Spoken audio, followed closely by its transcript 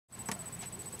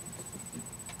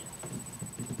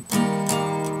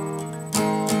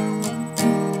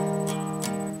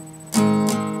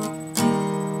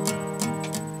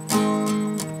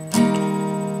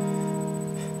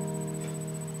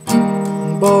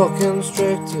Boa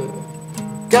constrictor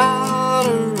got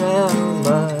around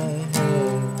my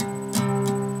head.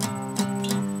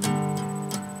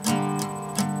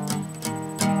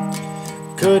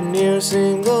 Couldn't hear a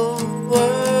single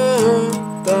word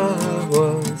that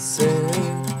was said.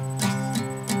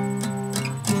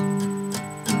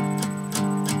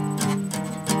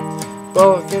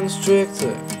 Boa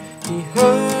constrictor, he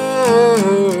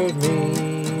heard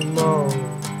me moan.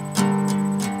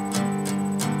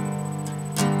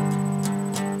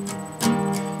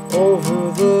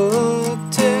 Over the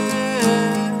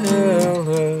telephone.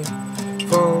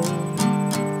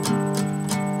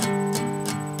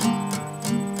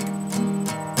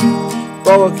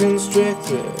 Boa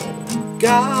constrictor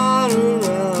got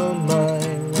around my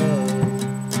leg.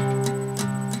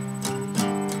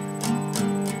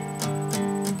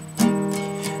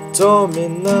 Told me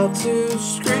not to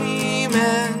scream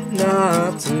and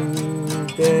not to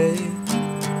beg.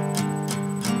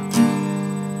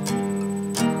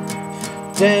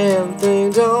 Damn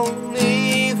thing don't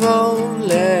even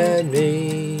let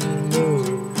me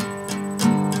move,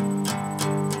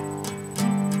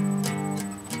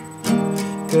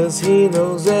 'cause he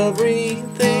knows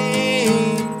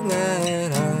everything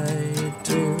that I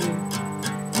do.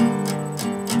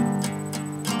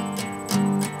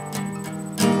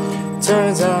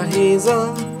 Turns out he's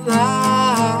a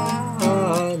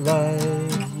lot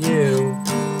like you.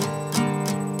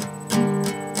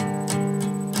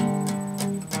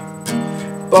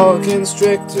 Boa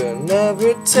constrictor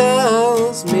never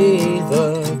tells me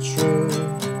the truth.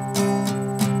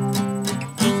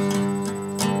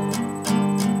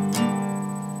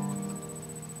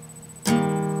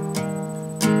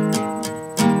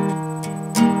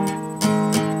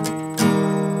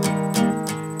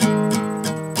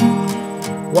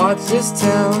 Watch this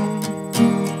town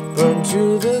burn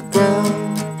to the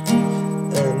ground,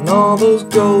 and all those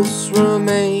ghosts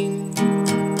remain.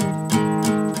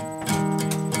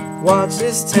 Watch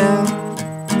this town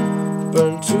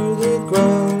burn to the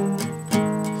ground,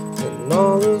 and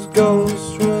all those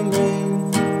ghosts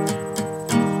remain.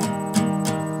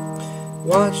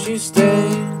 Watch you stay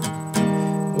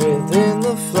within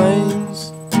the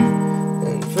flames,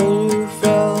 and for you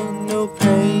felt no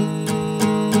pain.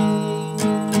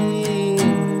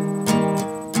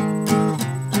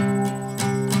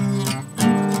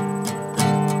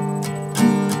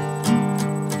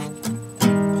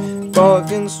 Boa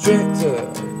constrictor,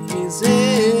 he's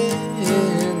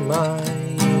in my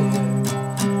ear.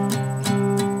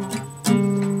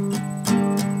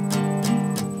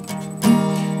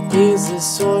 He's the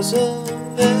source of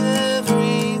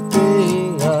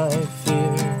everything I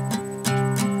fear.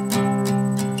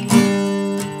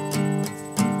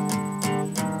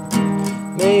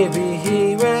 Maybe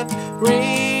he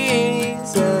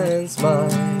represents my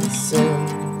sin.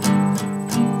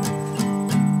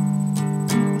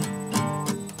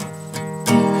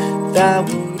 That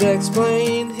would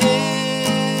explain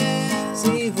his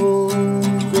evil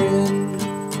grin.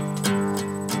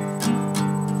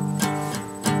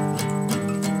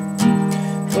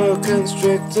 The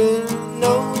constrictor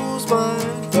knows my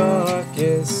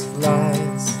darkest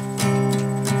lies.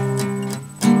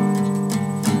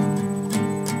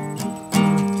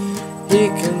 He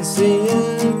can see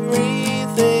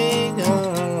everything I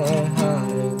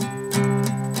hide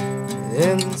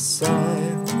inside.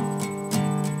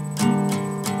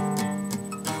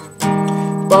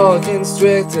 Boa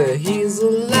constrictor, he's a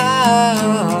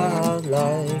lot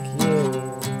like you.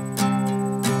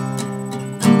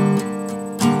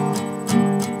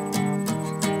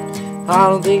 I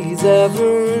don't think he's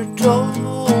ever told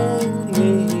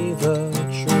me the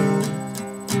truth.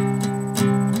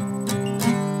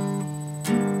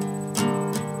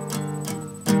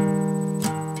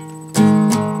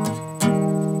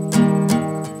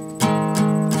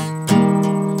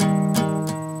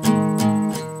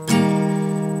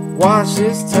 Watch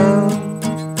this town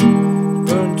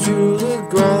burn to the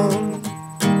ground,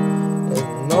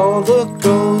 and all the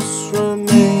ghosts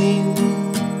remain.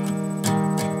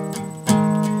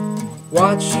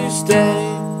 Watch you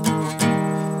stay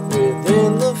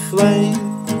within the flame,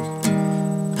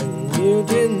 and you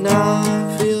did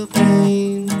not feel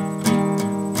pain.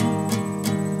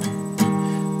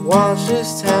 Watch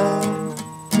this town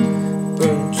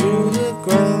burn to the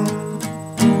ground,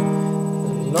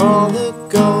 and all the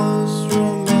ghosts remain.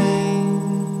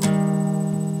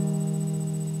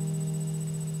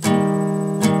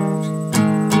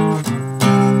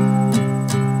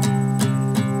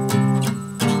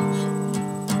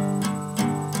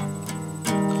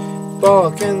 Boa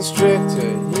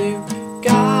constrictor, you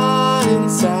got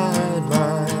inside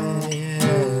my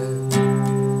head.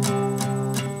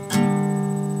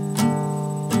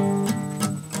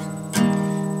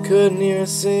 couldn't hear a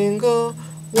single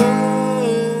word.